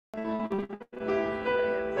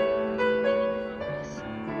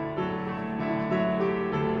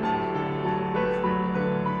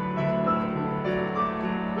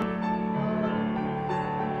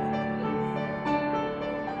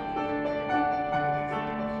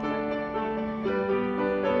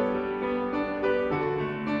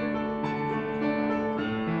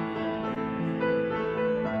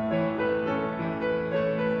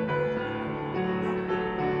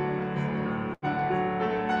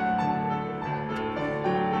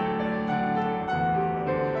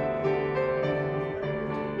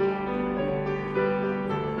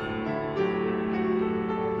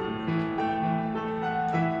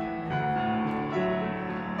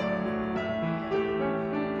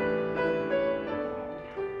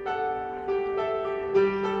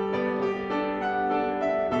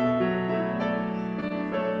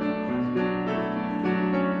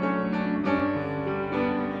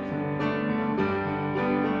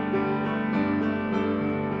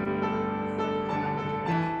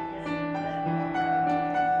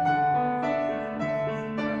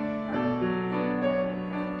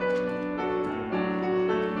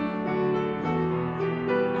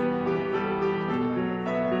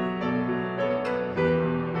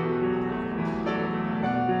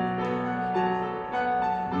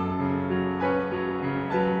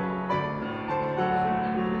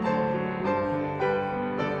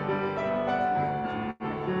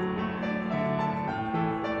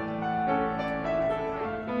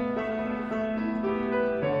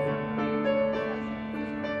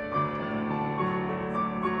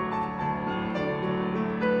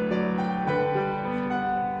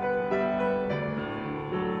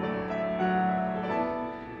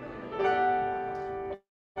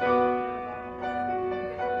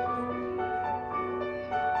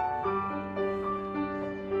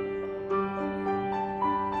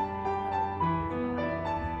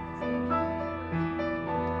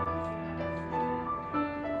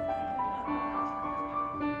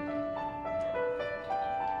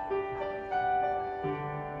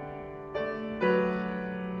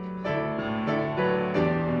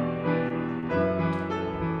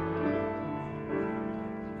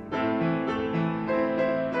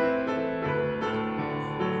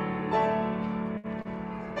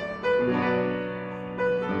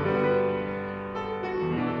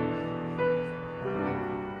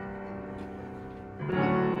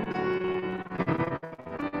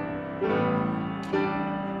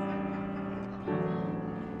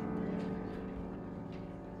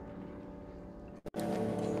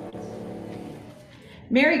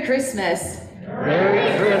Merry Christmas.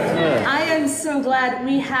 Merry Christmas. I am so glad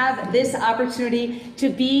we have this opportunity to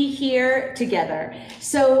be here together.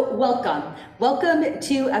 So welcome. Welcome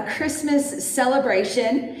to a Christmas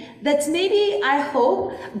celebration that's maybe, I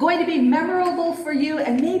hope, going to be memorable for you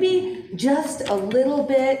and maybe just a little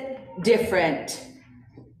bit different.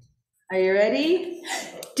 Are you ready?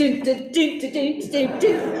 Disco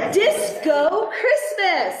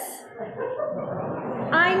Christmas.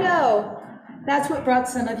 I know. That's what brought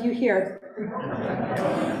some of you here.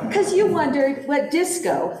 Because you wondered what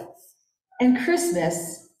disco and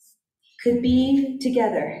Christmas could be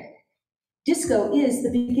together. Disco is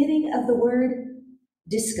the beginning of the word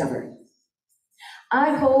discover.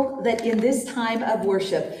 I hope that in this time of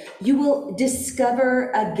worship, you will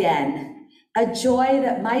discover again a joy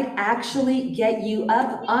that might actually get you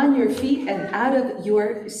up on your feet and out of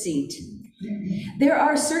your seat. There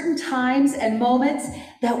are certain times and moments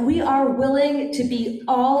that we are willing to be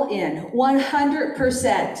all in,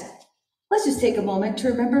 100%. Let's just take a moment to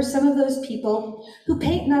remember some of those people who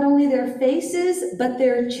paint not only their faces, but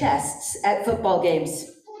their chests at football games.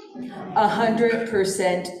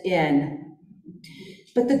 100% in.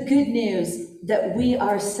 But the good news that we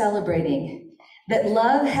are celebrating, that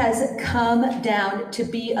love has come down to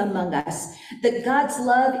be among us, that God's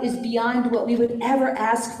love is beyond what we would ever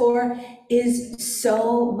ask for, is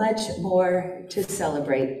so much more to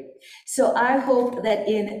celebrate. So I hope that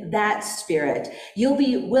in that spirit, you'll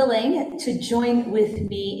be willing to join with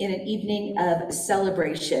me in an evening of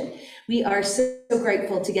celebration. We are so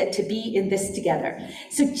grateful to get to be in this together.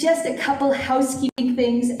 So just a couple housekeeping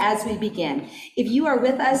things as we begin. If you are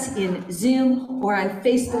with us in Zoom or on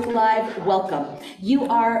Facebook Live, welcome. You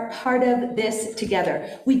are part of this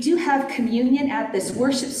together. We do have communion at this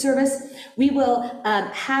worship service. We will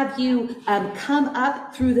have you come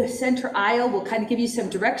up through the center aisle. We'll kind of give you some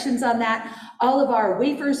directions on that. All of our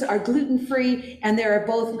wafers are gluten-free, and there are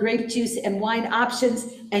both grape juice and wine options,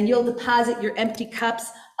 and you'll deposit your empty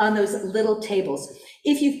cups on those little tables.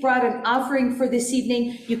 If you've brought an offering for this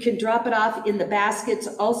evening, you can drop it off in the baskets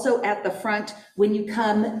also at the front when you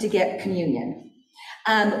come to get communion.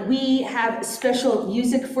 We have special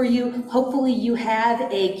music for you. Hopefully you have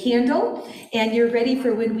a candle and you're ready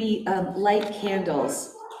for when we light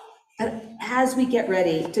candles. As we get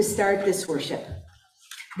ready to start this worship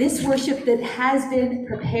that has been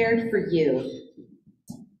prepared for you,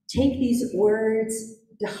 take these words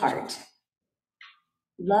to heart.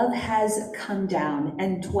 Love has come down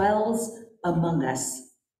and dwells among us.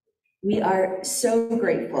 We are so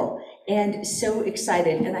grateful and so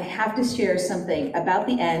excited. And I have to share something about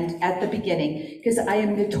the end at the beginning, because I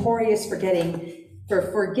am notorious for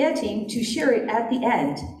forgetting to share it at the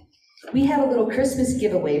end. We have a little Christmas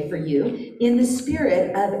giveaway for you in the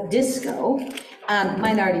spirit of disco.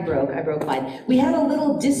 Mine already broke, I broke mine. We have a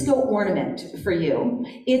little disco ornament for you.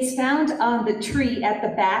 It's found on the tree at the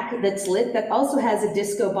back that's lit, that also has a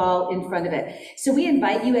disco ball in front of it. So we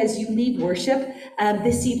invite you as you leave worship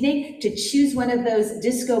this evening to choose one of those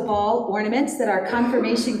disco ball ornaments that our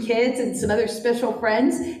confirmation kids and some other special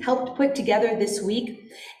friends helped put together this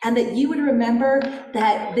week. And that you would remember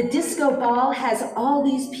that the disco ball has all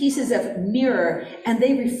these pieces of mirror and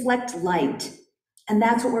they reflect light. And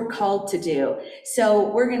that's what we're called to do.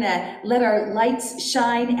 So we're gonna let our lights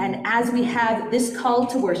shine. And as we have this call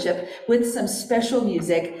to worship with some special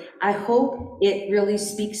music, I hope it really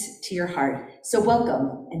speaks to your heart. So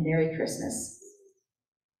welcome and Merry Christmas.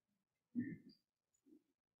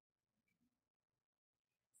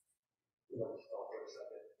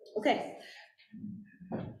 Okay.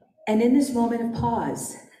 And in this moment of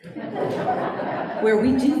pause, where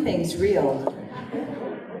we do things real,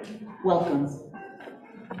 welcome.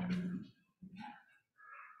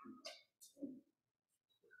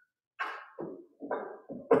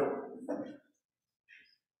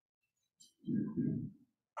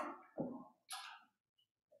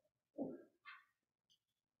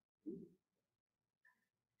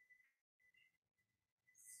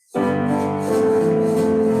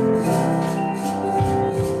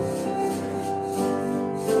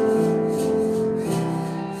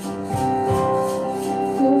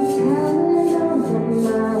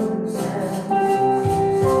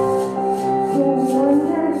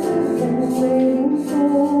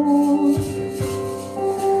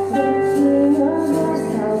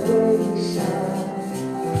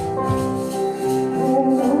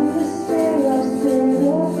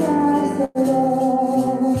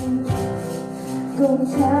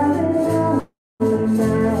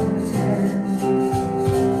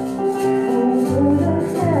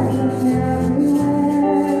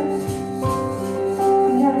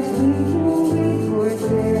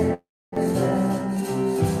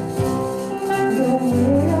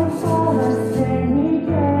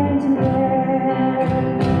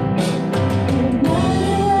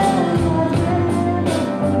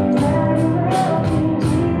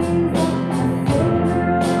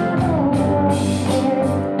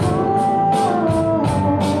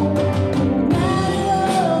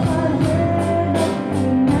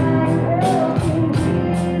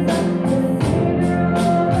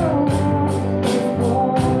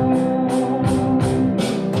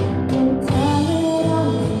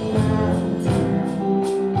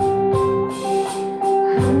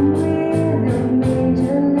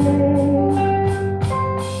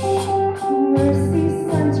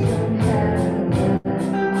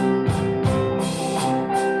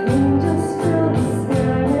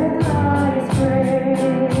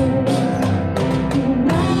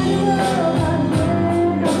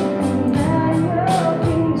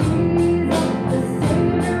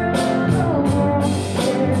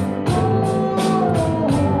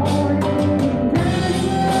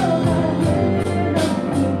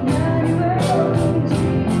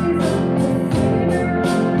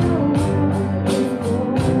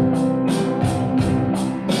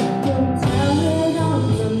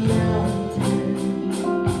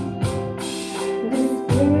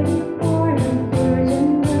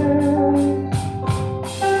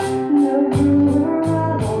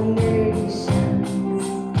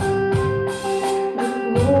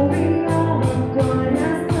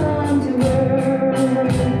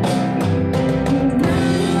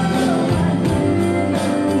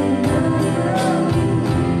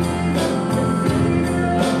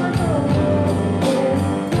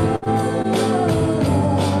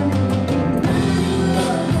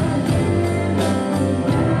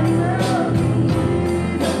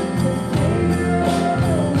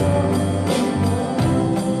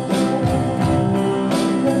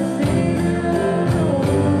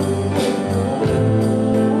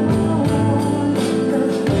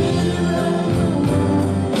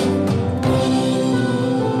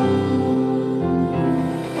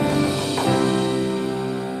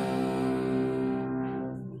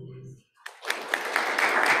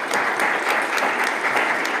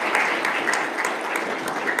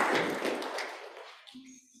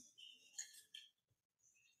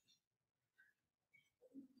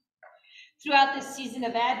 season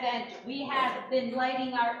of Advent, we have been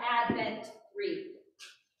lighting our Advent wreath.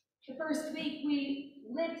 The first week, we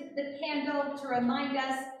lit the candle to remind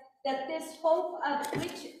us that this hope of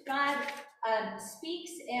which God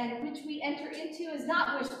speaks and which we enter into is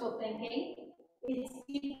not wishful thinking. It's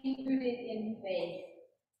deeply rooted in faith.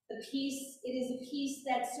 The peace, it is a peace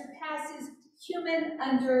that surpasses human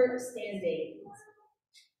understanding.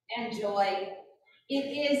 And joy. It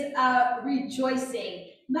is a rejoicing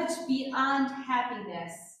much beyond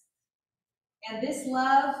happiness. And this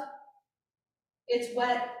love, it's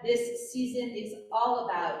what this season is all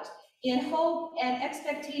about. In hope and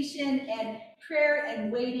expectation and prayer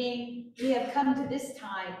and waiting, we have come to this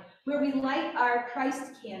time where we light our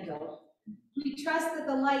Christ candle. We trust that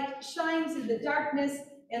the light shines in the darkness,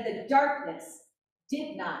 and the darkness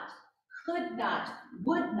did not, could not,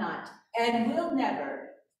 would not, and will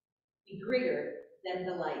never be greater than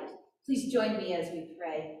the light. Please join me as we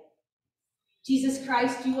pray. Jesus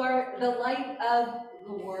Christ, you are the light of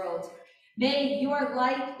the world. May your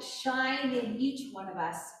light shine in each one of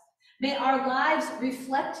us. May our lives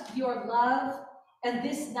reflect your love, and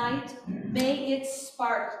this night, may it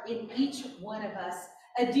spark in each one of us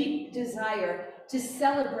a deep desire to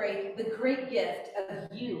celebrate the great gift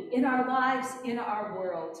of you in our lives, in our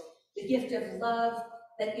world, the gift of love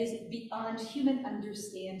that is beyond human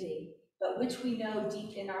understanding, but which we know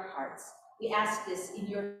deep in our hearts. We ask this in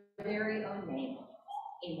your very own name.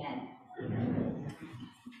 Amen.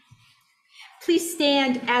 Please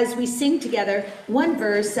stand as we sing together one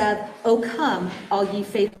verse of "O Come, All Ye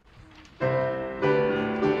Faithful."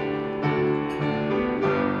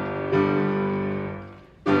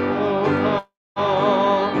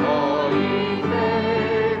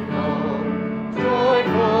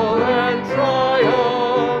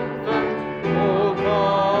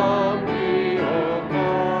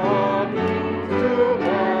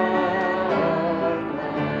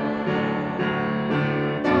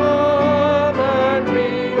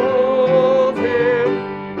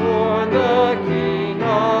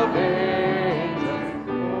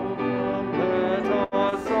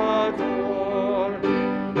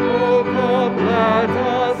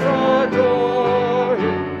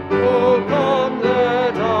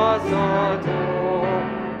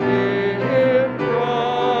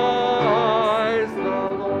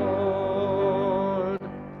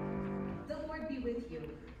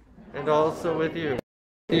 With you.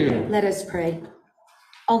 Let us pray.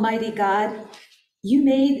 Almighty God, you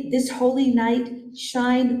made this holy night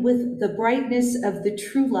shine with the brightness of the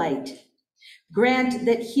true light. Grant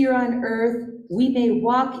that here on earth we may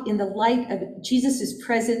walk in the light of Jesus'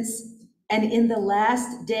 presence, and in the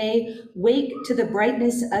last day wake to the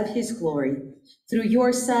brightness of his glory. Through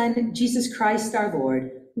your Son, Jesus Christ our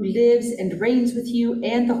Lord, who lives and reigns with you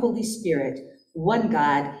and the Holy Spirit, one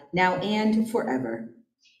God, now and forever.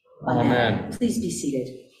 Amen. Please be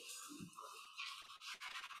seated.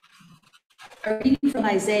 A reading from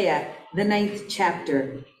Isaiah, the 9th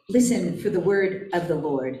chapter. Listen for the word of the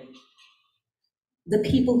Lord. The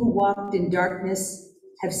people who walked in darkness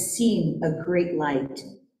have seen a great light.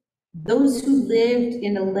 Those who lived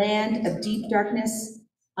in a land of deep darkness,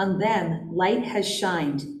 on them light has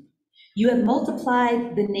shined. You have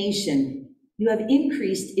multiplied the nation. You have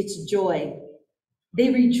increased its joy. They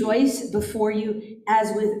rejoice before you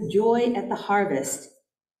as with joy at the harvest,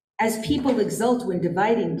 as people exult when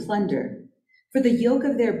dividing plunder. For the yoke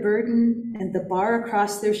of their burden and the bar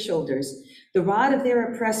across their shoulders, the rod of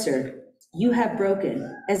their oppressor, you have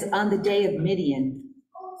broken, as on the day of Midian.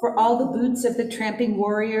 For all the boots of the tramping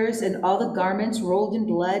warriors and all the garments rolled in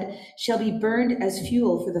blood shall be burned as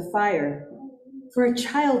fuel for the fire. For a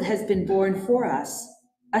child has been born for us,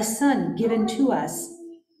 a son given to us.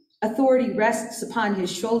 Authority rests upon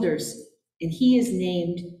his shoulders, and he is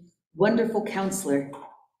named Wonderful Counselor,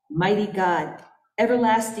 Mighty God,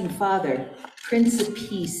 Everlasting Father, Prince of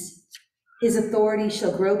Peace. His authority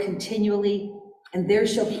shall grow continually, and there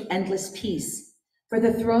shall be endless peace. For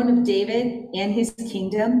the throne of David and his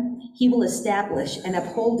kingdom, he will establish and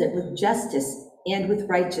uphold it with justice and with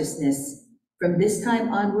righteousness, from this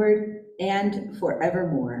time onward and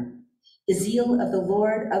forevermore. The zeal of the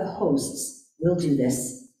Lord of hosts will do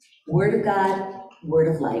this. Word of God, word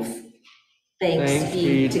of life. Thanks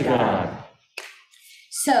be to God.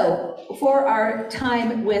 So for our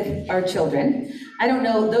time with our children, I don't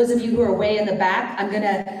know, those of you who are way in the back, I'm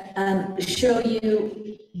gonna show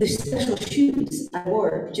you the special shoes I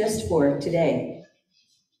wore just for today.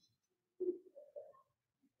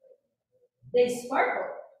 They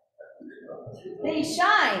sparkle, they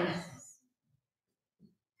shine.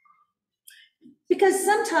 Because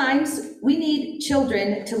sometimes we need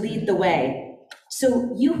children to lead the way.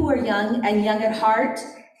 So you who are young and young at heart,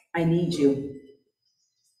 I need you.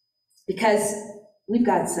 Because we've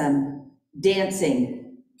got some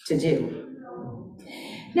dancing to do.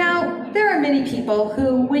 Now, there are many people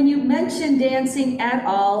who, when you mention dancing at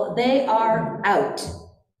all, they are out.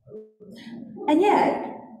 And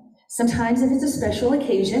yet, sometimes if it's a special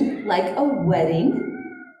occasion, like a wedding,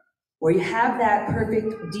 where you have that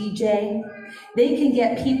perfect DJ, they can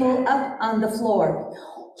get people up on the floor.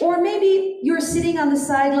 Or maybe you're sitting on the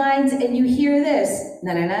sidelines and you hear this,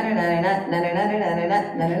 na na na na na na na na na na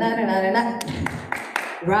na na na na na,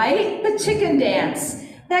 right? The chicken dance.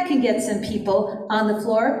 That can get some people on the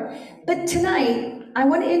floor. But tonight, I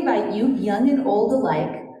want to invite you, young and old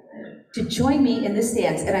alike, to join me in this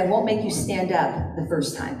dance, and I won't make you stand up the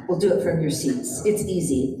first time. We'll do it from your seats. It's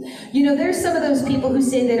easy. You know, there's some of those people who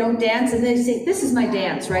say they don't dance, and they say, this is my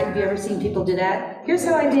dance, right? Have you ever seen people do that? Here's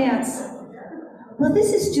how I dance. Well,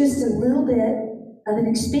 this is just a little bit of an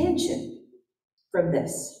expansion from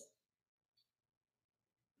this.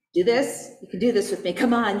 Do this. You can do this with me.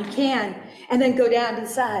 Come on, you can. And then go down to the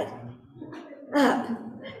side. Up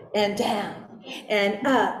and down and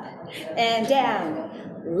up and down.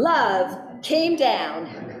 Love came down.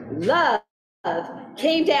 Love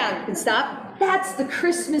came down. You can stop. That's the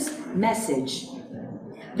Christmas message.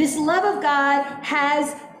 This love of God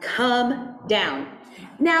has come down.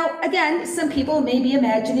 Now, again, some people may be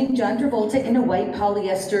imagining John Travolta in a white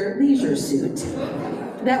polyester leisure suit.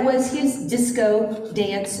 That was his disco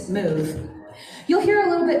dance move. You'll hear a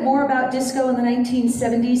little bit more about disco in the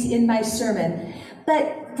 1970s in my sermon,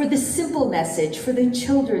 but for the simple message, for the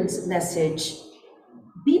children's message,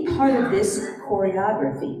 be part of this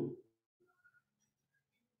choreography.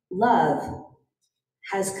 Love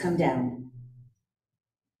has come down.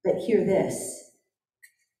 But hear this,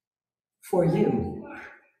 for you.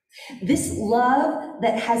 This love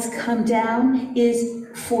that has come down is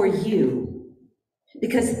for you.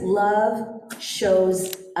 Because love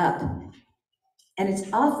shows up. And it's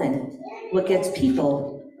often what gets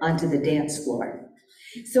people onto the dance floor.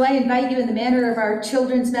 So I invite you in the manner of our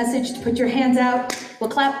children's message to put your hands out. We'll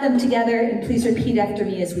clap them together and please repeat after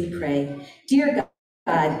me as we pray. Dear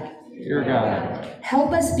God. Dear God.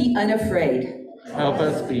 Help us be unafraid. Help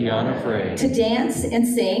us be unafraid. To dance and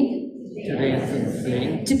sing. To dance and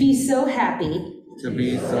sing. To be so happy. To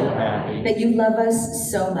be so happy. That you love us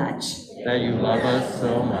so much. That you love us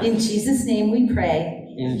so much. In Jesus' name we pray.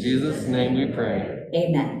 In Jesus' name we pray.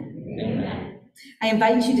 Amen. Amen. I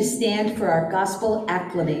invite you to stand for our gospel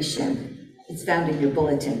acclamation. It's found in your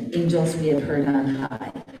bulletin, Angels We Have Heard on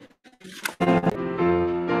High.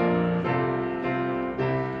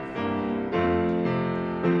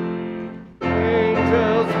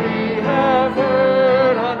 Angels we have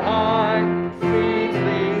heard on high,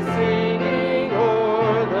 sweetly singing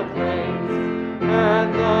o'er the plains,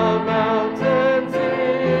 and the mountains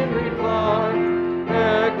in reply,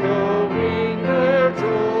 echoing their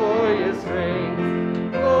joyous strains.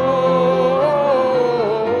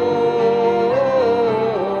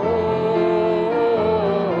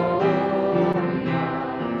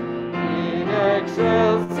 In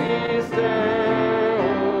excelsis Deo,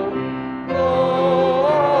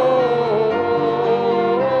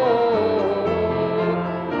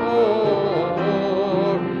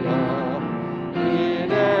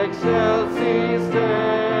 in excelsis Deo.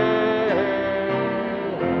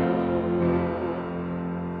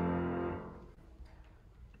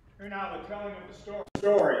 Hear now the telling of the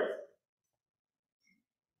story.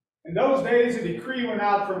 In those days, a decree went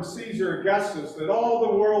out from Caesar Augustus that all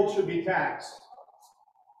the world should be taxed.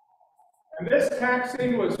 And this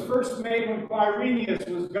taxing was first made when Quirinius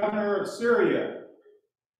was governor of Syria.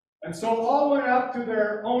 And so all went up to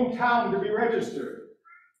their own town to be registered.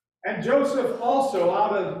 And Joseph also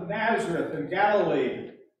out of Nazareth in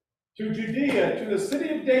Galilee, to Judea, to the city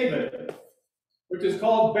of David, which is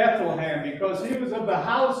called Bethlehem, because he was of the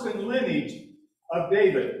house and lineage of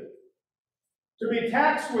David, to be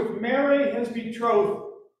taxed with Mary, his betrothed,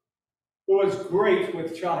 who was great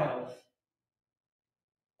with child.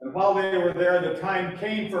 And while they were there, the time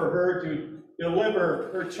came for her to deliver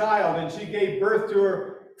her child, and she gave birth to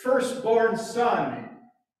her firstborn son,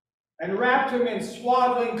 and wrapped him in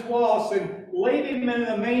swaddling cloths, and laid him in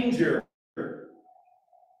a manger,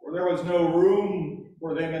 for there was no room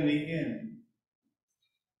for them in the inn.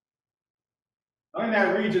 In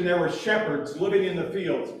that region there were shepherds living in the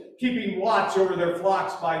fields, keeping watch over their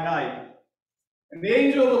flocks by night. And the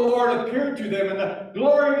angel of the Lord appeared to them, and the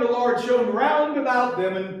glory of the Lord shone round about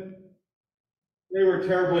them, and they were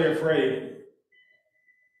terribly afraid.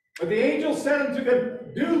 But the angel said unto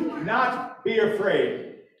them, Do not be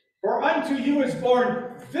afraid, for unto you is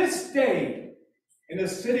born this day in the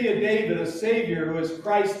city of David a Savior who is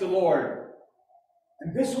Christ the Lord.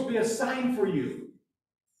 And this will be a sign for you.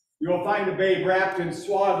 You will find a babe wrapped in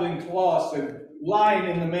swaddling cloths and lying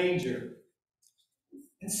in the manger.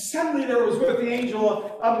 And suddenly there was with the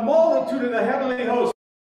angel a multitude of the heavenly host,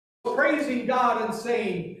 praising God and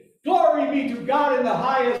saying, Glory be to God in the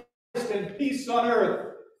highest, and peace on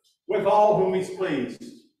earth with all whom he's pleased.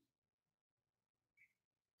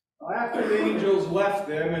 Well, after the angels left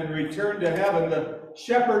them and returned to heaven, the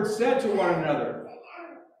shepherds said to one another,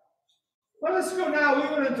 Let us go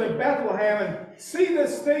now even into Bethlehem and see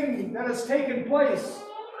this thing that has taken place,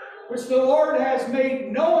 which the Lord has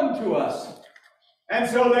made known to us. And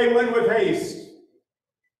so they went with haste.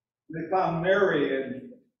 They found Mary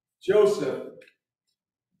and Joseph,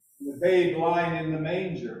 and the babe lying in the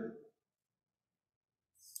manger.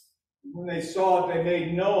 When they saw it, they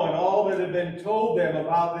made known all that had been told them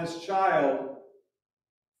about this child.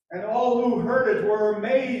 And all who heard it were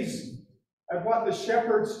amazed at what the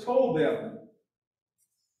shepherds told them.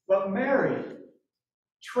 But Mary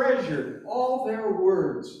treasured all their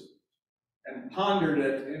words and pondered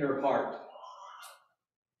it in her heart.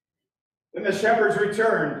 Then the shepherds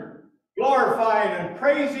returned, glorifying and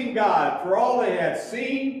praising God for all they had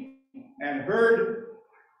seen and heard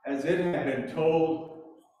as it had been told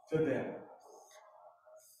to them.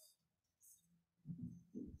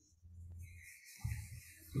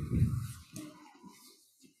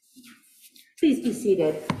 Please be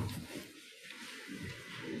seated.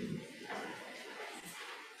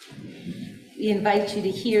 We invite you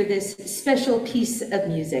to hear this special piece of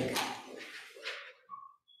music.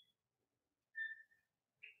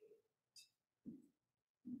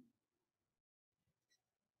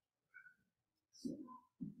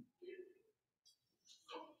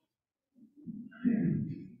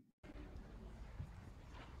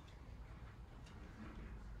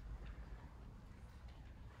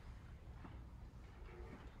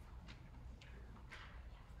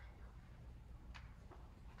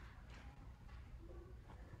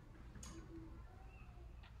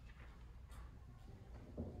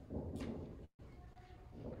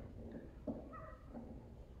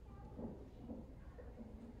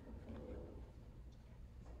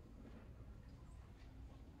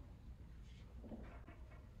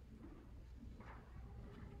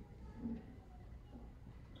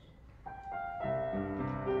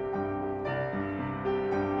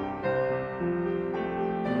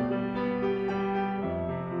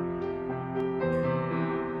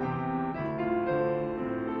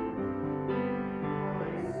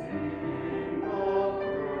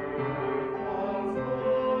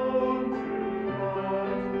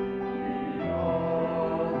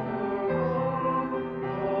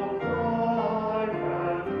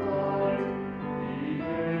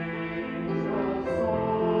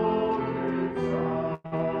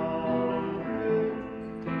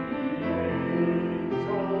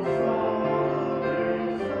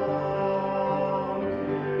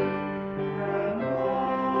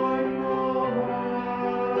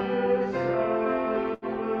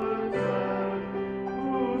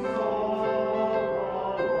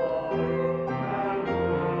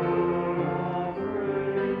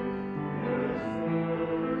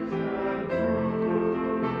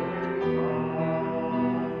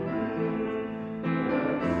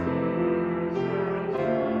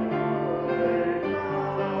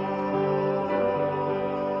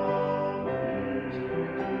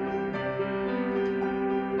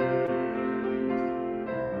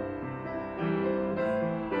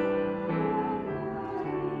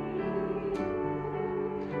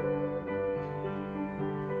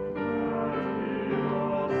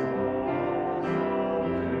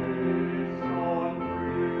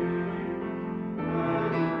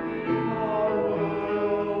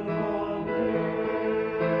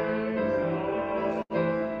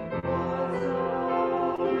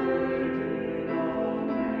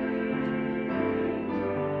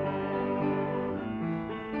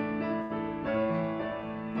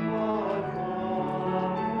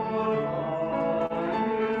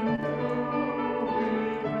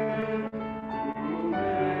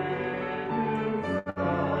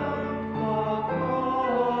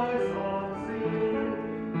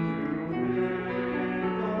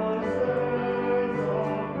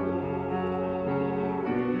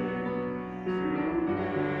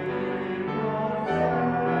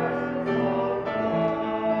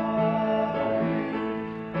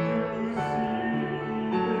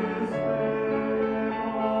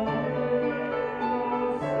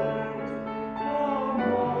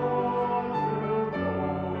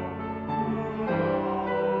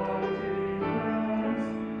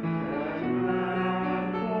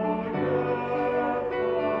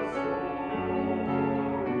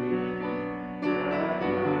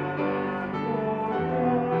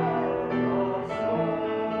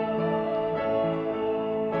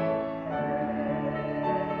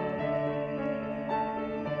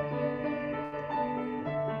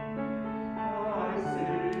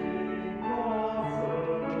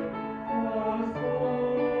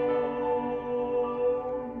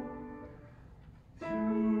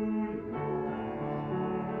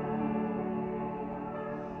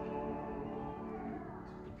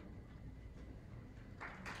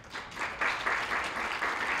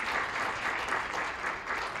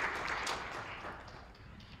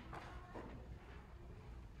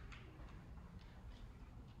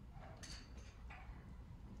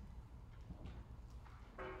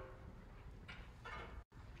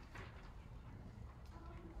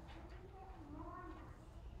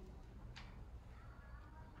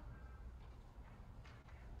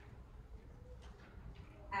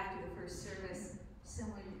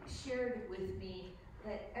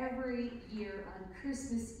 year on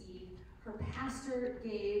Christmas Eve, her pastor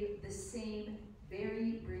gave the same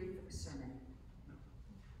very brief sermon.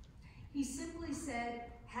 He simply said,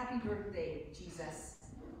 "Happy birthday, Jesus,"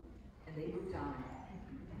 and they moved on.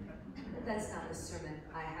 But that's not the sermon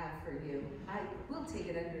I have for you. I will take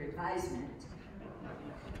it under advisement.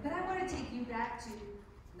 But I want to take you back to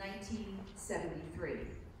 1973.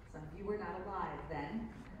 Some of you were not alive then.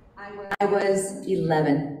 I was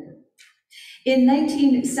 11. In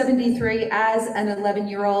 1973, as an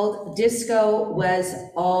 11-year-old, disco was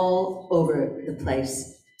all over the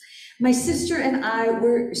place. My sister and I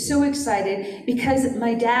were so excited because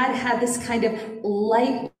my dad had this kind of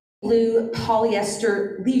light blue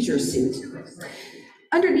polyester leisure suit.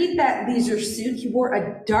 Underneath that leisure suit, he wore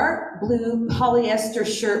a dark blue polyester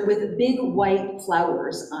shirt with big white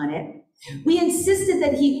flowers on it. We insisted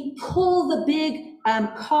that he pull the big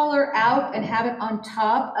collar out and have it on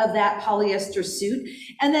top of that polyester suit,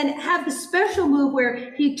 and then have the special move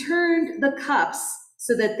where he turned the cuffs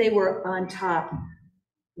so that they were on top.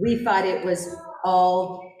 We thought it was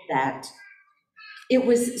all that. It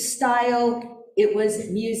was style, it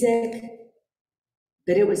was music,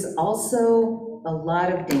 but it was also a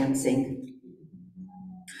lot of dancing.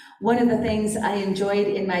 One of the things I enjoyed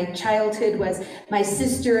in my childhood was my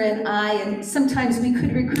sister and I, and sometimes we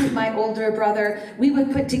could recruit my older brother, we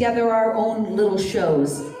would put together our own little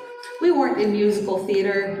shows. We weren't in musical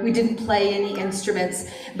theater, we didn't play any instruments,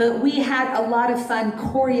 but we had a lot of fun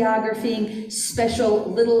choreographing special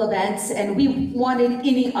little events, and we wanted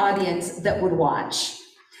any audience that would watch.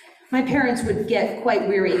 My parents would get quite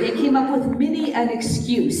weary. They came up with many an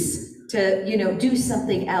excuse to, do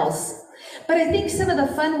something else. But I think some of the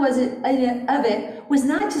fun of it was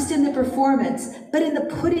not just in the performance, but in the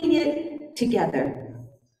putting it together.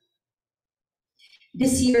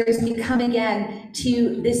 This year, as we come again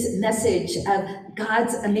to this message of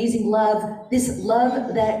God's amazing love, this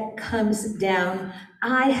love that comes down,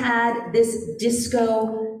 I had this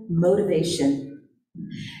disco motivation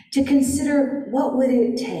to consider, what would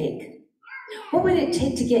it take? What would it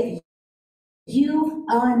take to get you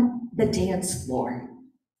on the dance floor?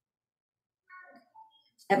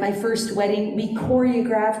 At my first wedding, we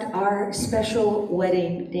choreographed our special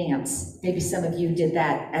wedding dance. Maybe some of you did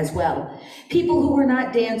that as well. People who were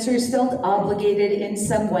not dancers felt obligated in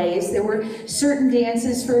some ways. There were certain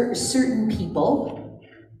dances for certain people.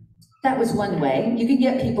 That was one way. You could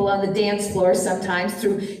get people on the dance floor sometimes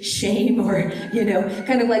through shame or,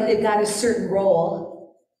 kind of like they've got a certain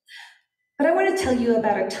role. But I want to tell you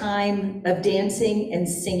about a time of dancing and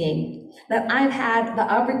singing that I've had the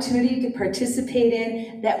opportunity to participate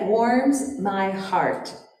in that warms my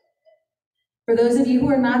heart. For those of you who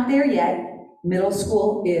are not there yet, middle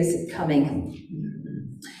school is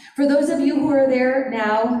coming. For those of you who are there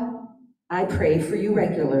now, I pray for you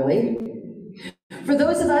regularly. For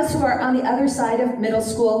those of us who are on the other side of middle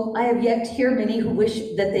school, I have yet to hear many who wish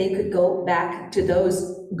that they could go back to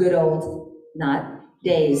those good old, not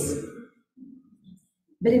days.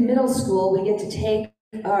 But in middle school, we get to take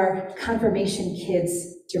our confirmation kids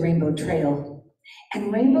to Rainbow Trail.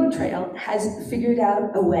 And Rainbow Trail has figured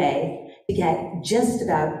out a way to get just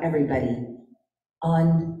about everybody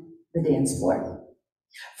on the dance floor.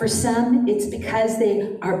 For some, it's because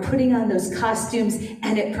they are putting on those costumes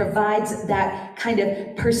and it provides that kind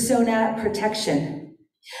of persona protection.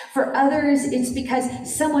 For others, it's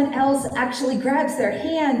because someone else actually grabs their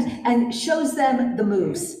hand and shows them the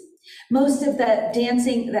moves. Most of the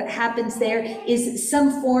dancing that happens there is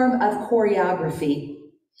some form of choreography,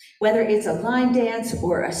 whether it's a line dance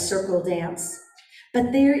or a circle dance.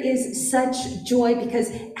 But there is such joy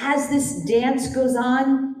because as this dance goes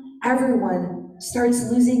on, everyone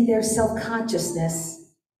starts losing their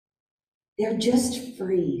self-consciousness. They're just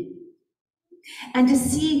free. And to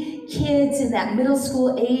see kids in that middle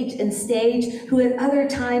school age and stage who at other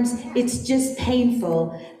times it's just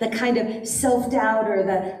painful, the kind of self-doubt or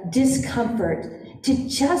the discomfort, to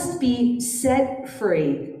just be set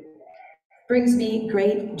free brings me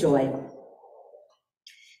great joy.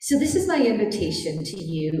 So this is my invitation to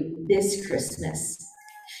you this Christmas.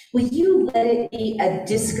 Will you let it be a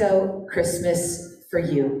disco Christmas for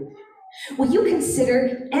you? Will you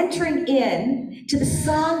consider entering in to the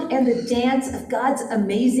song and the dance of God's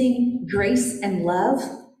amazing grace and love?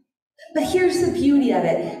 But here's the beauty of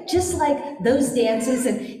it. Just like those dances,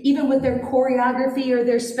 and even with their choreography or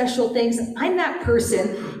their special things, I'm that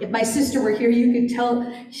person. If my sister were here,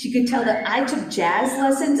 she could tell that I took jazz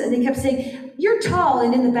lessons, and they kept saying, "You're tall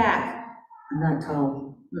and in the back." I'm not tall.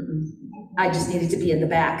 I just needed to be in the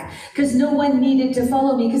back because no one needed to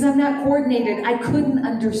follow me because I'm not coordinated. I couldn't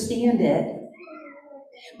understand it.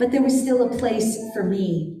 But there was still a place for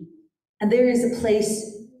me And there is a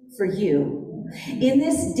place for you. In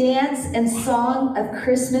this dance and song of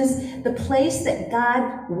Christmas, the place that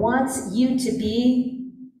God wants you to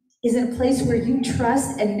be is in a place where you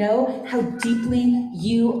trust and know how deeply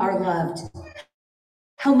you are loved,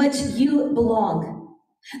 how much you belong,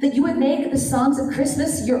 that you would make the songs of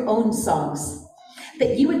Christmas your own songs,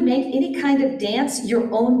 that you would make any kind of dance your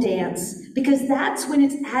own dance, because that's when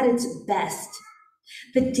it's at its best.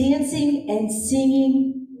 The dancing and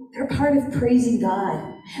singing, they're part of praising God.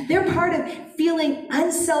 They're part of feeling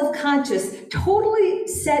unself-conscious, totally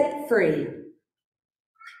set free.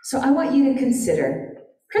 So I want you to consider,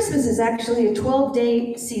 Christmas is actually a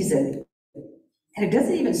 12-day season, and it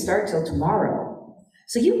doesn't even start till tomorrow.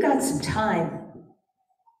 So you've got some time.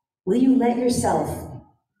 Will you let yourself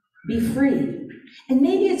be free? And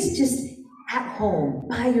maybe it's just at home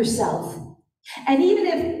by yourself. And even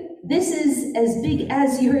if this is as big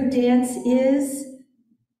as your dance is,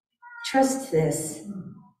 trust this.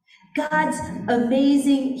 God's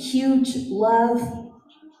amazing, huge love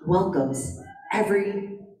welcomes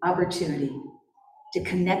every opportunity to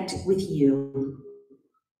connect with you.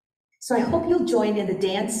 So I hope you'll join in the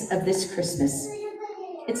dance of this Christmas.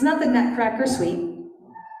 It's not the Nutcracker Suite.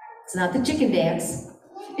 It's not the chicken dance.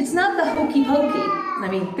 It's not the hokey pokey. I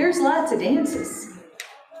mean, there's lots of dances.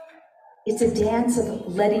 It's a dance of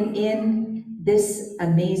letting in this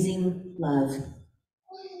amazing love.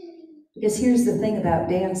 Because here's the thing about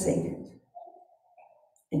dancing.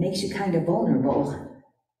 It makes you kind of vulnerable.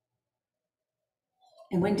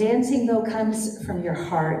 And when dancing, though, comes from your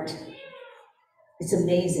heart, it's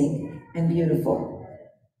amazing and beautiful.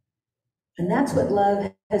 And that's what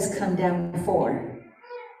love has come down for,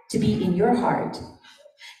 to be in your heart,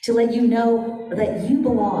 to let you know that you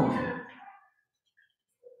belong,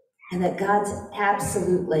 and that God's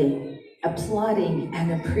absolutely applauding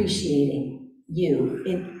and appreciating you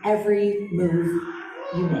in every move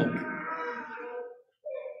you make.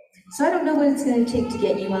 So I don't know what it's going to take to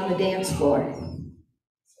get you on the dance floor,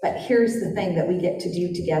 but here's the thing that we get to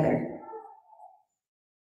do together.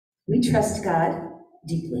 We trust God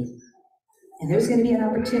deeply, and there's going to be an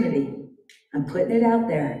opportunity, I'm putting it out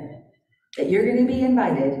there, that you're going to be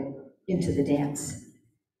invited into the dance.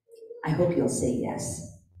 I hope you'll say yes.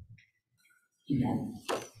 Amen.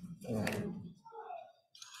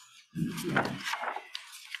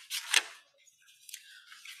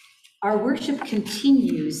 Our worship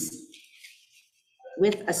continues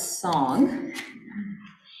with a song.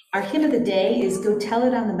 Our hymn of the day is Go Tell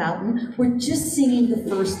It on the Mountain. We're just singing the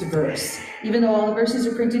first verse. Even though all the verses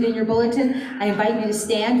are printed in your bulletin, I invite you to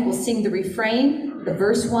stand. We'll sing the refrain, the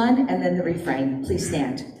verse 1, and then the refrain. Please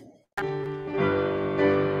stand.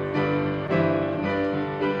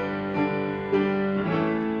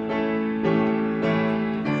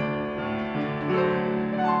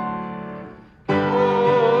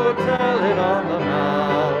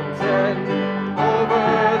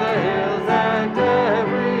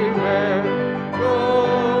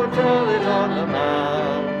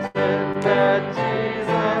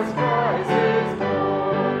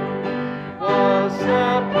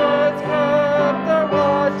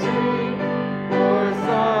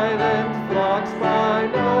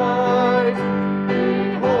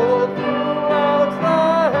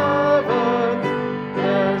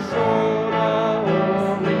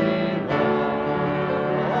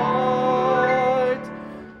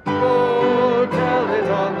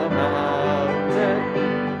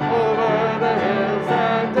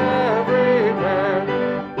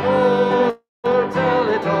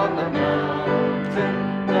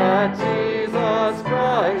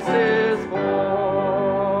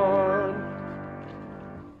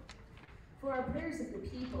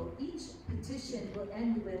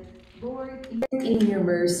 In your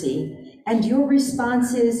mercy, and your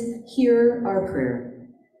response is, hear our prayer.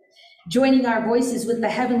 Joining our voices with the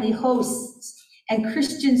heavenly hosts and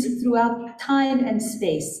Christians throughout time and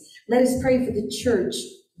space, let us pray for the church,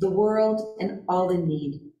 the world, and all in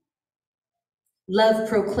need. Love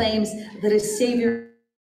proclaims that a Savior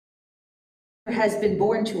has been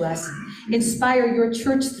born to us. Inspire your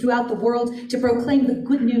church throughout the world to proclaim the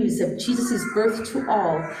good news of Jesus' birth to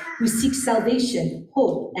all who seek salvation,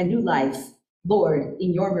 hope, and new life. Lord,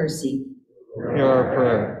 in your mercy. Hear our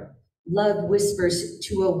prayer. Love whispers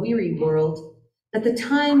to a weary world that the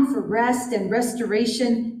time for rest and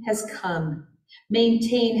restoration has come.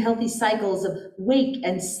 Maintain healthy cycles of wake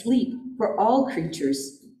and sleep for all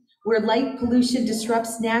creatures. Where light pollution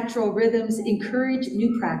disrupts natural rhythms, encourage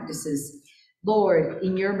new practices. Lord,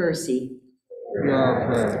 in your mercy. Hear our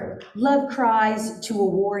prayer. Love cries to a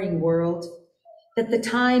warring world that the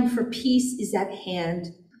time for peace is at hand.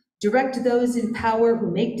 Direct those in power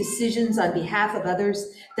who make decisions on behalf of others,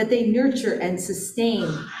 that they nurture and sustain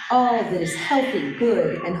all that is healthy,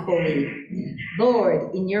 good, and holy.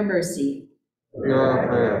 Lord, in your mercy. Hear our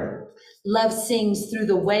prayer. Love sings through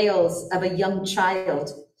the wails of a young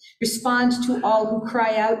child. Respond to all who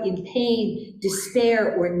cry out in pain,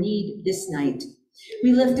 despair, or need this night.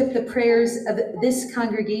 We lift up the prayers of this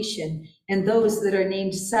congregation and those that are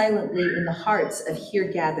named silently in the hearts of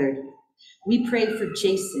here gathered. We pray for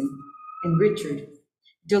Jason and Richard,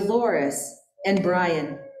 Dolores and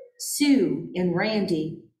Brian, Sue and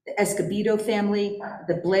Randy, the Escobedo family,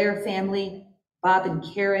 the Blair family, Bob and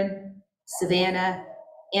Karen, Savannah,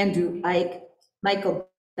 Andrew Ike, Michael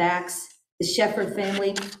Bax, the Shepherd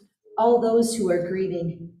family, all those who are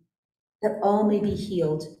grieving, that all may be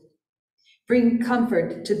healed. Bring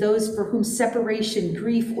comfort to those for whom separation,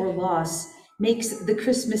 grief, or loss makes the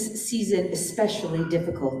Christmas season especially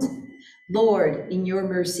difficult. Lord, in your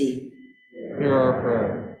mercy. Hear our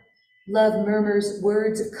prayer. Love murmurs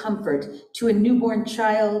words of comfort to a newborn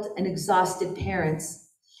child and exhausted parents.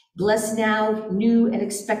 Bless now new and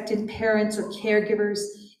expectant parents or caregivers,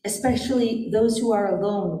 especially those who are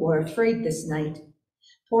alone or afraid this night.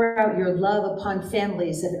 Pour out your love upon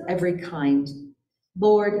families of every kind.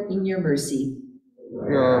 Lord, in your mercy.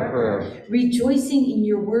 Hear our prayer. Rejoicing in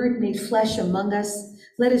your word made flesh among us,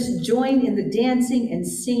 let us join in the dancing and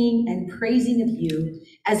singing and praising of you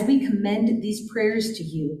as we commend these prayers to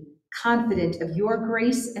you, confident of your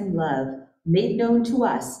grace and love made known to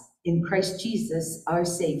us in Christ Jesus, our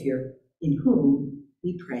Savior, in whom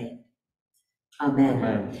we pray. Amen.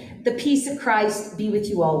 Amen. The peace of Christ be with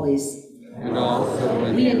you always. And also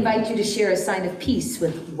with We you. invite you to share a sign of peace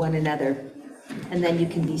with one another, and then you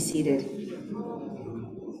can be seated.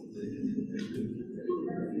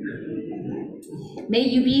 May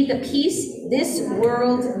you be the peace this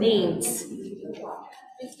world needs.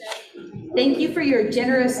 Thank you for your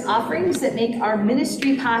generous offerings that make our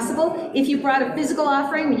ministry possible. If you brought a physical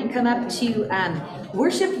offering, when you come up to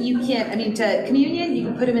worship, to communion, you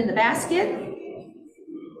can put them in the basket.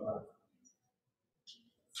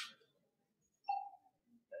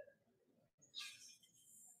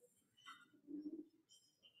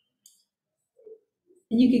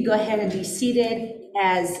 And you can go ahead and be seated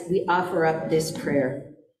as we offer up this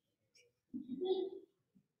prayer.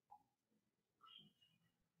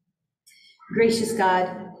 Gracious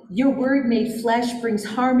God, your word made flesh brings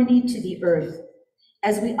harmony to the earth.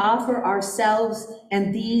 As we offer ourselves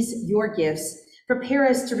and these your gifts, prepare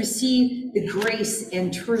us to receive the grace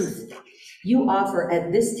and truth you offer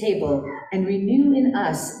at this table and renew in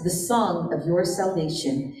us the song of your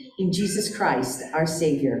salvation in Jesus Christ, our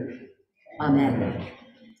Savior. Amen.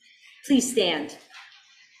 Please stand.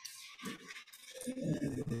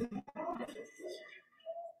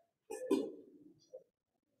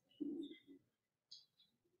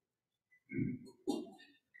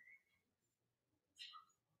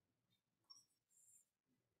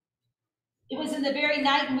 It was in the very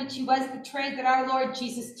night in which he was betrayed that our Lord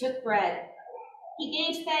Jesus took bread. He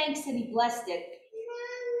gave thanks and he blessed it.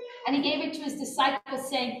 And he gave it to his disciples,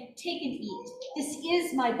 saying, "Take and eat. This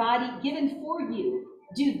is my body given for you.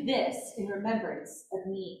 Do this in remembrance of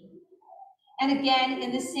me." And again,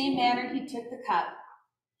 in the same manner, he took the cup.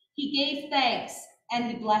 He gave thanks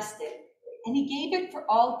and he blessed it. And he gave it for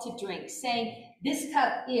all to drink, saying, "This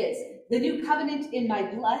cup is the new covenant in my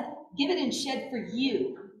blood, given and shed for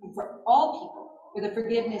you and for all people for the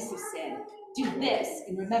forgiveness of sin. Do this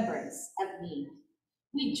in remembrance of me."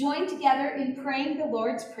 We join together in praying the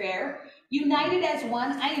Lord's Prayer, united as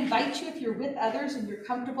one. I invite you, if you're with others and you're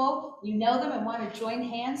comfortable, you know them and want to join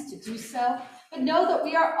hands to do so. But know that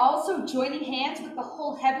we are also joining hands with the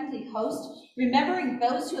whole heavenly host, remembering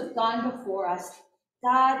those who have gone before us.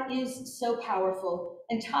 God is so powerful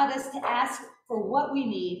and taught us to ask for what we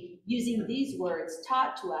need using these words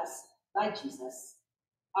taught to us by Jesus.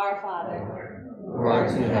 Our Father, Who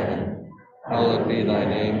art in heaven, hallowed be thy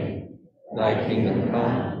name. Thy kingdom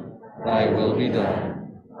come, thy will be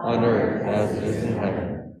done, on earth as it is in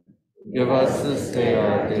heaven. Give us this day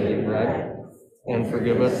our daily bread, and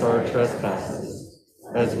forgive us our trespasses,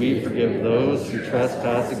 as we forgive those who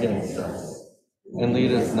trespass against us. And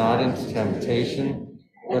lead us not into temptation,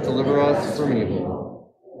 but deliver us from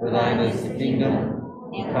evil. For thine is the kingdom,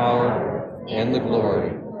 the power, and the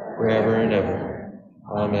glory, forever and ever.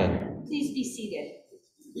 Amen. please be seated.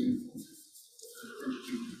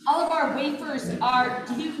 All of our wafers are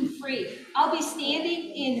gluten-free. I'll be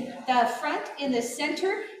standing in the front, in the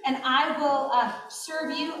center, and I will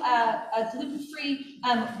serve you a gluten-free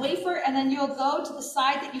wafer, and then you'll go to the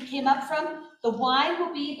side that you came up from. The wine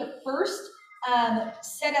will be the first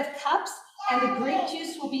set of cups, and the grape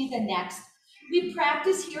juice will be the next. We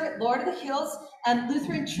practice here at Lord of the Hills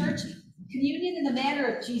Lutheran Church communion in the manner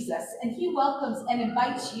of Jesus, and he welcomes and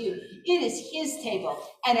invites you. It is his table,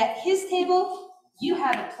 and at his table, you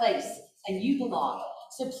have a place, and you belong.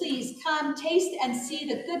 So please come, taste, and see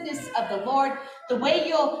the goodness of the Lord. The way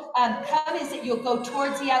you'll come is that you'll go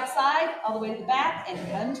towards the outside, all the way to the back, and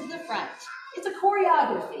come to the front. It's a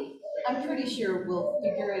choreography. I'm pretty sure we'll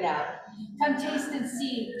figure it out. Come taste and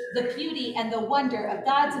see the beauty and the wonder of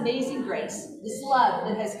God's amazing grace, this love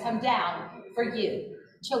that has come down for you.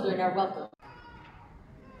 Children are welcome.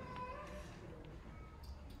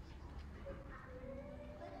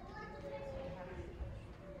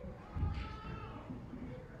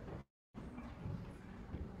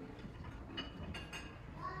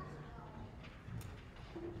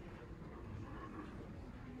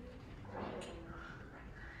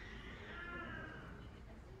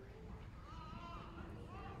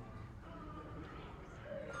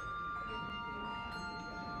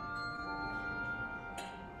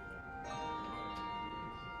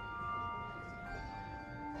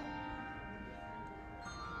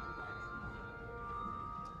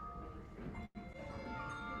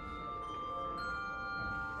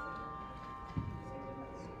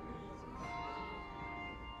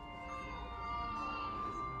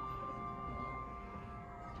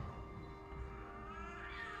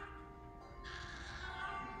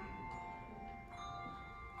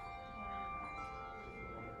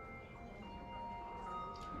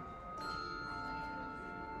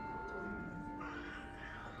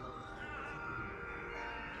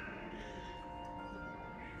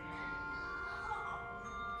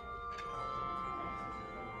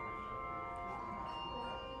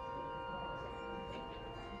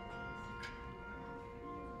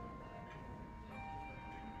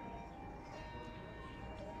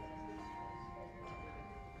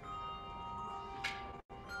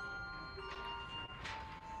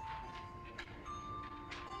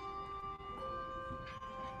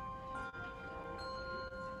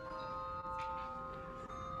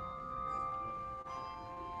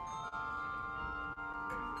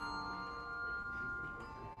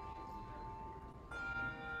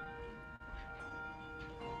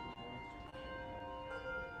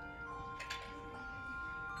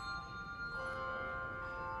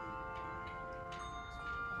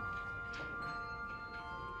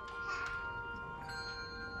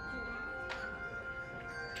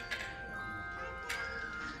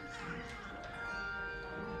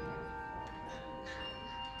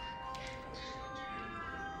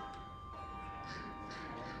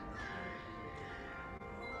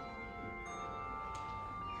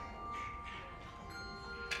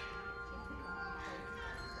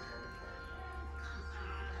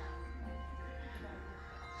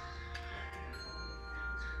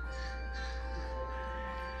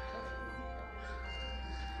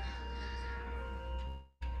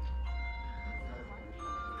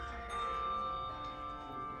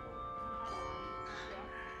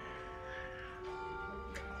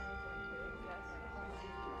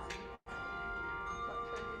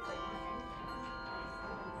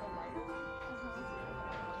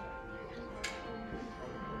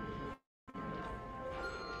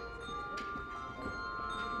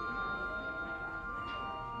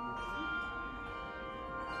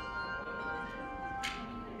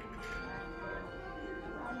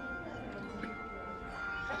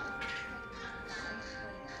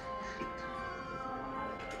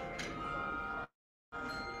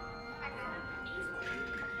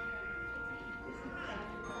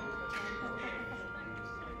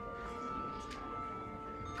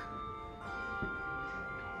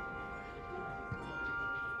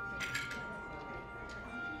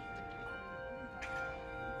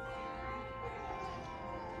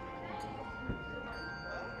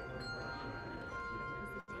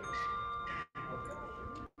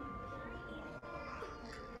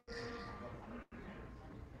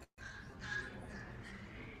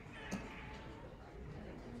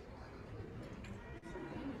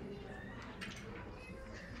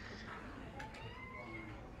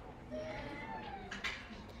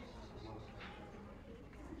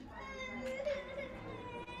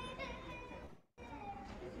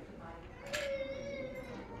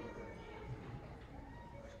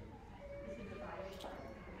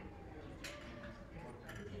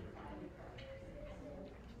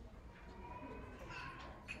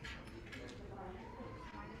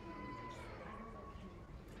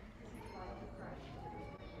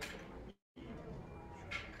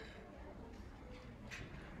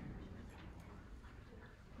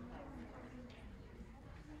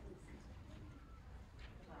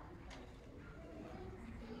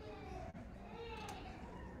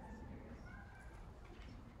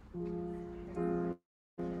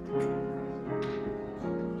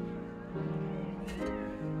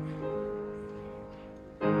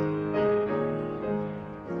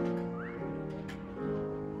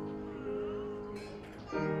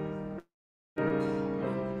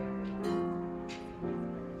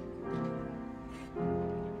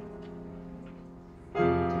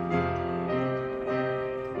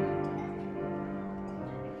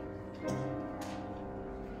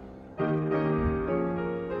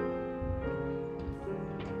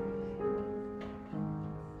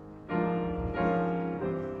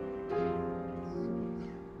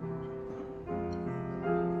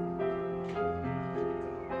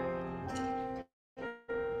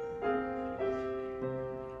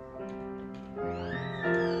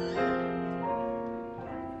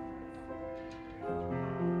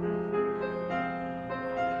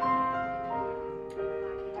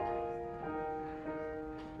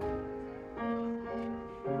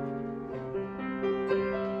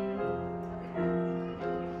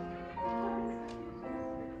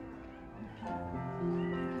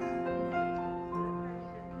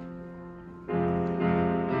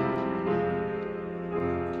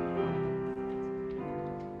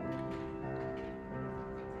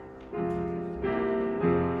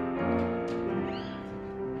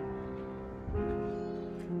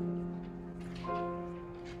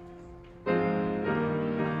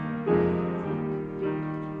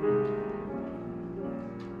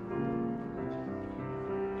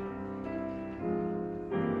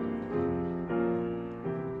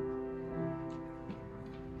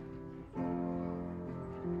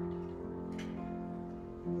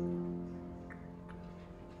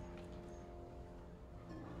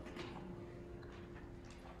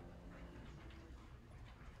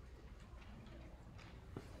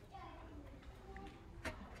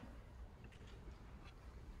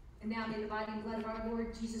 now may the body and blood of our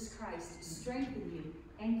Lord Jesus Christ strengthen you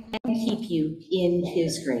and keep you in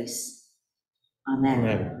his grace. Amen.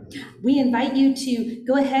 Amen. We invite you to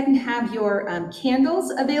go ahead and have your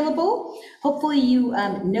candles available. Hopefully you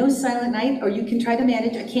know Silent Night, or you can try to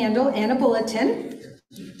manage a candle and a bulletin.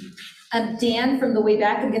 Dan, from the way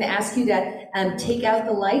back, I'm going to ask you to take out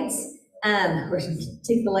the lights, or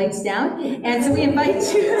take the lights down. And so we invite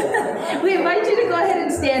you, we invite you to go ahead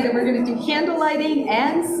and stand, and we're going to do candle lighting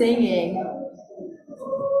and singing.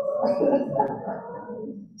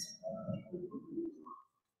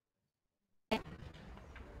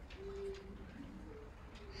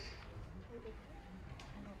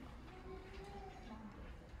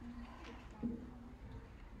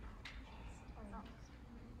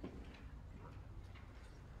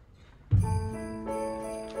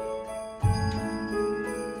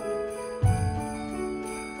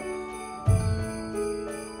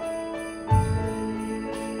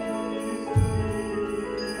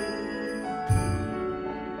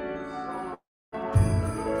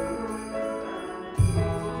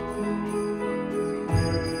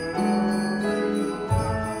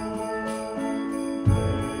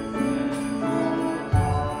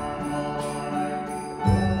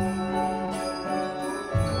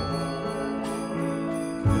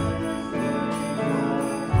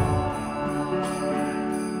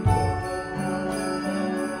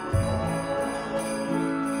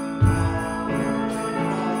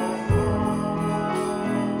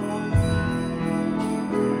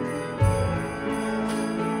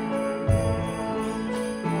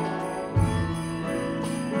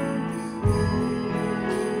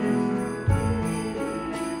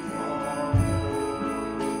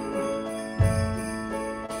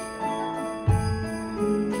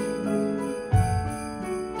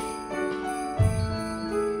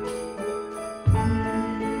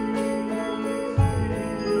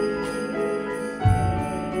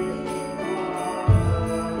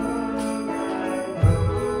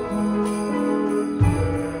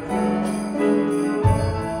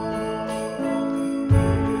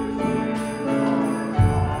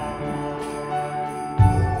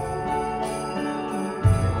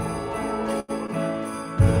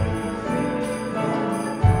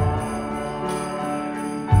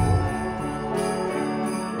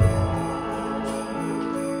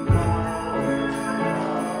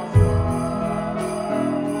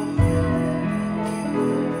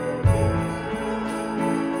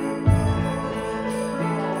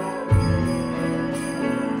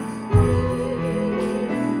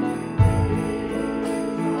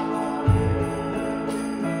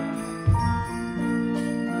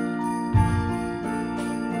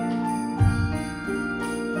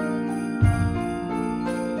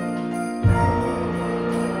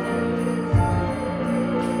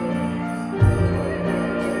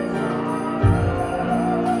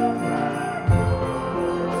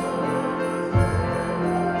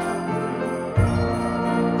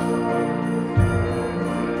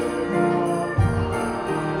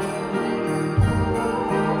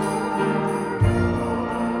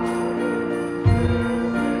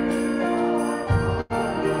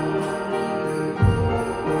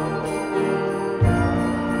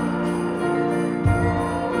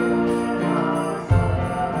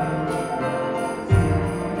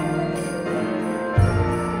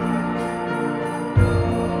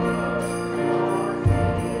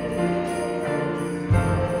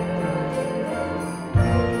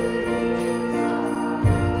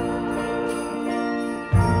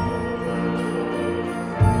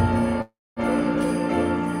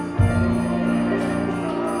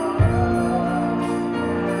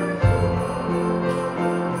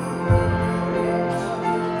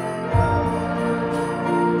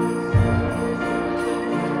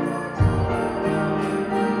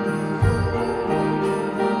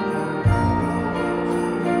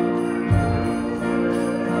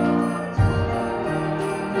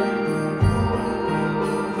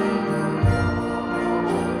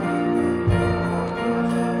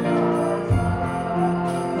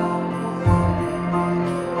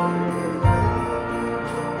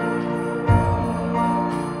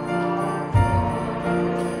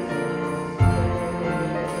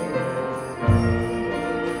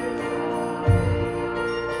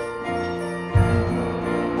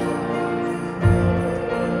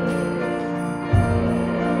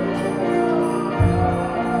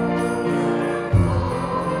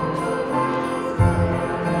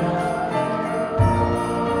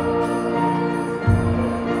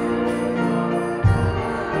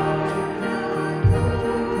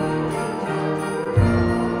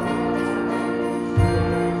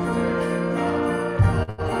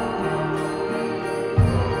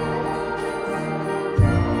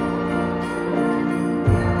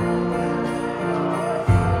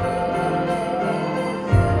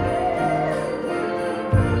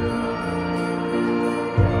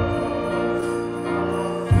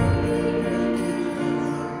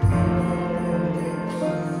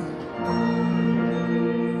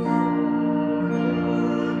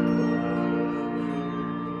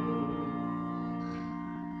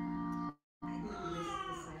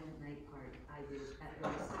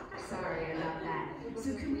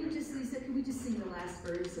 last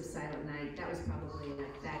verse of Silent Night. That was probably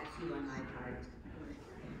a bad cue on my part.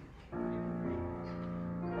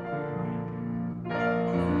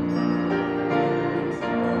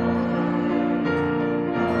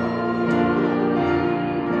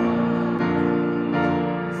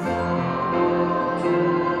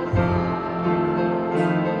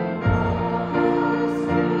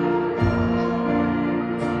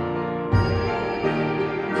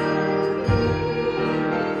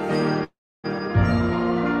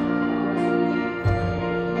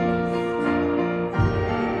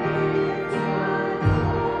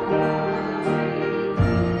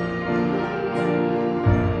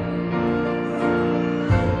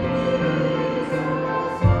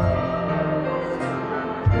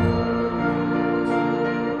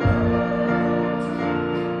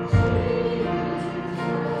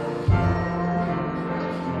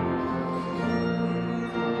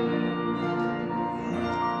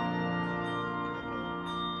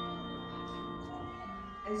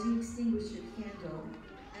 As you extinguish your candle,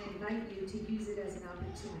 I invite you to use it as an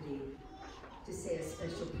opportunity to say a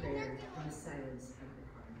special prayer in the silence of your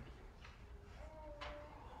heart.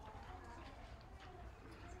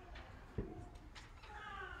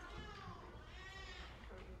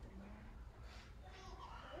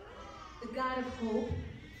 The God of hope,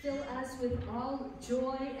 fill us with all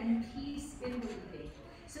joy and peace in believing,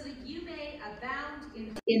 so that you may abound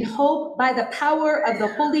in hope by the power of the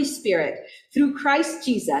Holy Spirit, through Christ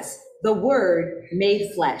Jesus, the Word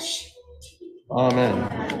made flesh.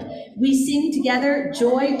 Amen. We sing together,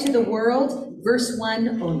 Joy to the World, verse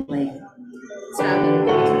 1 only. It's found in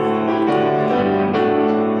the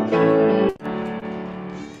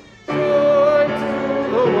Joy to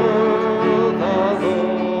the world, the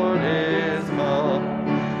Lord is come.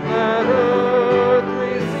 Let earth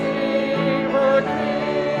receive her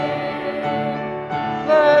King.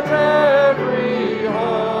 Let every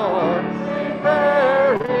heart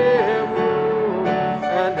prepare him room,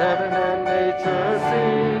 and heaven and nature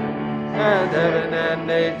sing, and heaven and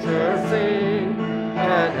nature sing,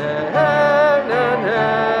 and heaven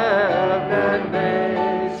and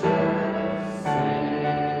nature sing.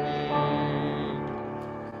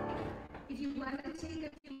 If you want to take a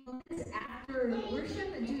few moments after worship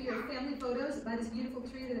and do your family photos by this beautiful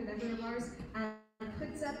tree that a member of ours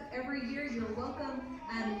puts up every year, you're welcome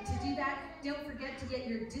to do that. Don't forget to get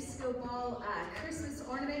your disco ball Christmas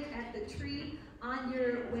ornament at the tree on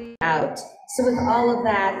your way out. So with all of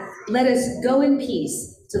that, let us go in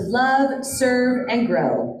peace to love, serve, and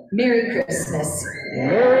grow. Merry Christmas.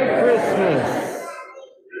 Merry Christmas.